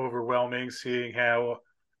little bit overwhelming seeing how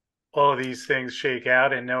all of these things shake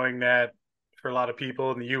out, and knowing that for a lot of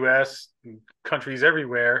people in the U.S. and countries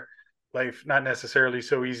everywhere, life not necessarily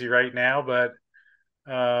so easy right now, but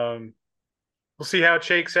we'll see how it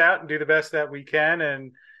shakes out and do the best that we can,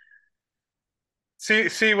 and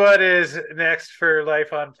see what is next for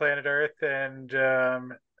life on planet Earth.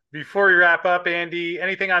 And before we wrap up, Andy,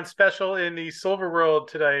 anything on special in the silver world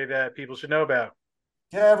today that people should know about?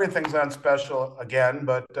 Yeah, everything's on special again,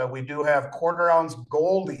 but we do have quarter ounce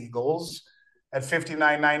gold eagles at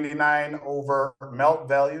 59.99 over melt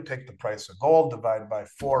value. Take the price of gold, divide by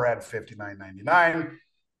 4 at 59.99,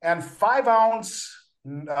 and 5-ounce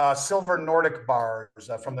silver Nordic bars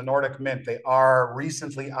from the Nordic Mint. They are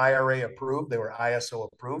recently IRA approved. They were ISO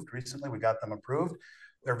approved recently. We got them approved.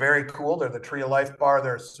 They're very cool. They're the Tree of Life bar.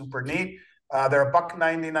 They're super neat. They're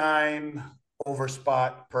 $1.99 over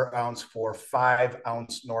spot per ounce for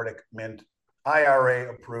 5-ounce Nordic Mint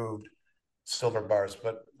IRA approved silver bars.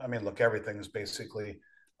 But I mean, look, everything is basically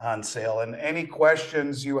on sale. And any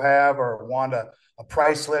questions you have or want a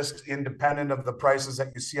price list independent of the prices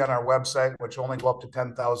that you see on our website, which only go up to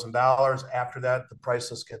 $10,000. After that, the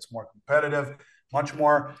price list gets more competitive, much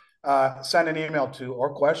more. Send an email to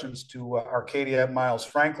or questions to Arcadia at Miles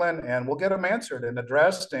Franklin, and we'll get them answered and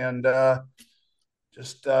addressed. And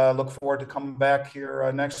just look forward to coming back here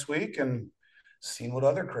next week and seeing what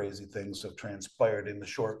other crazy things have transpired in the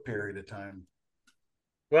short period of time.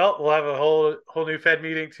 Well, we'll have a whole new Fed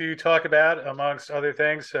meeting to talk about, amongst other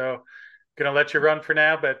things. So, gonna let you run for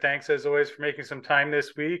now. But thanks as always for making some time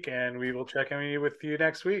this week, and we will check in with you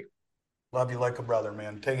next week. Love you like a brother,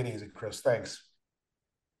 man. Take it easy, Chris. Thanks.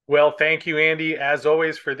 Well, thank you, Andy, as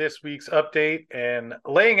always, for this week's update and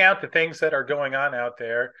laying out the things that are going on out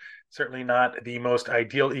there. Certainly not the most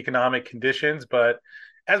ideal economic conditions, but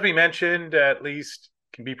as we mentioned, at least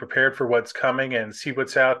can be prepared for what's coming and see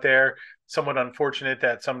what's out there. Somewhat unfortunate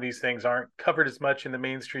that some of these things aren't covered as much in the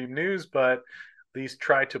mainstream news, but at least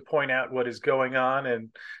try to point out what is going on. And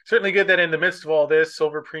certainly good that in the midst of all this,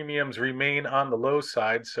 silver premiums remain on the low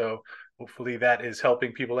side. So hopefully that is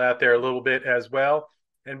helping people out there a little bit as well.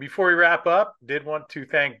 And before we wrap up, did want to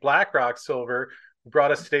thank BlackRock Silver, who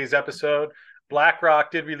brought us today's episode.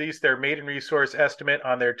 BlackRock did release their maiden resource estimate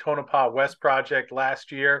on their Tonopah West project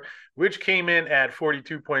last year, which came in at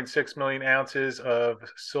 42.6 million ounces of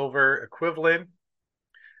silver equivalent.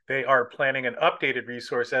 They are planning an updated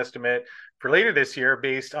resource estimate for later this year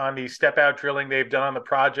based on the step-out drilling they've done on the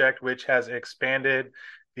project, which has expanded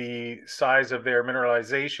the size of their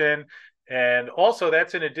mineralization. And also,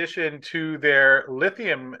 that's in addition to their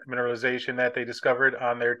lithium mineralization that they discovered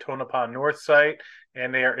on their Tonopah North site.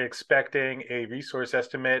 And they are expecting a resource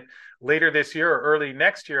estimate later this year or early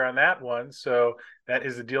next year on that one. So that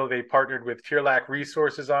is the deal they partnered with Tearlac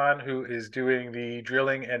Resources on, who is doing the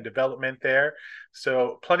drilling and development there.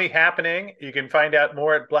 So plenty happening. You can find out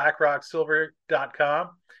more at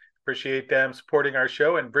blackrocksilver.com. Appreciate them supporting our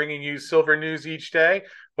show and bringing you silver news each day.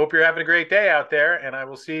 Hope you're having a great day out there, and I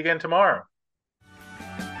will see you again tomorrow.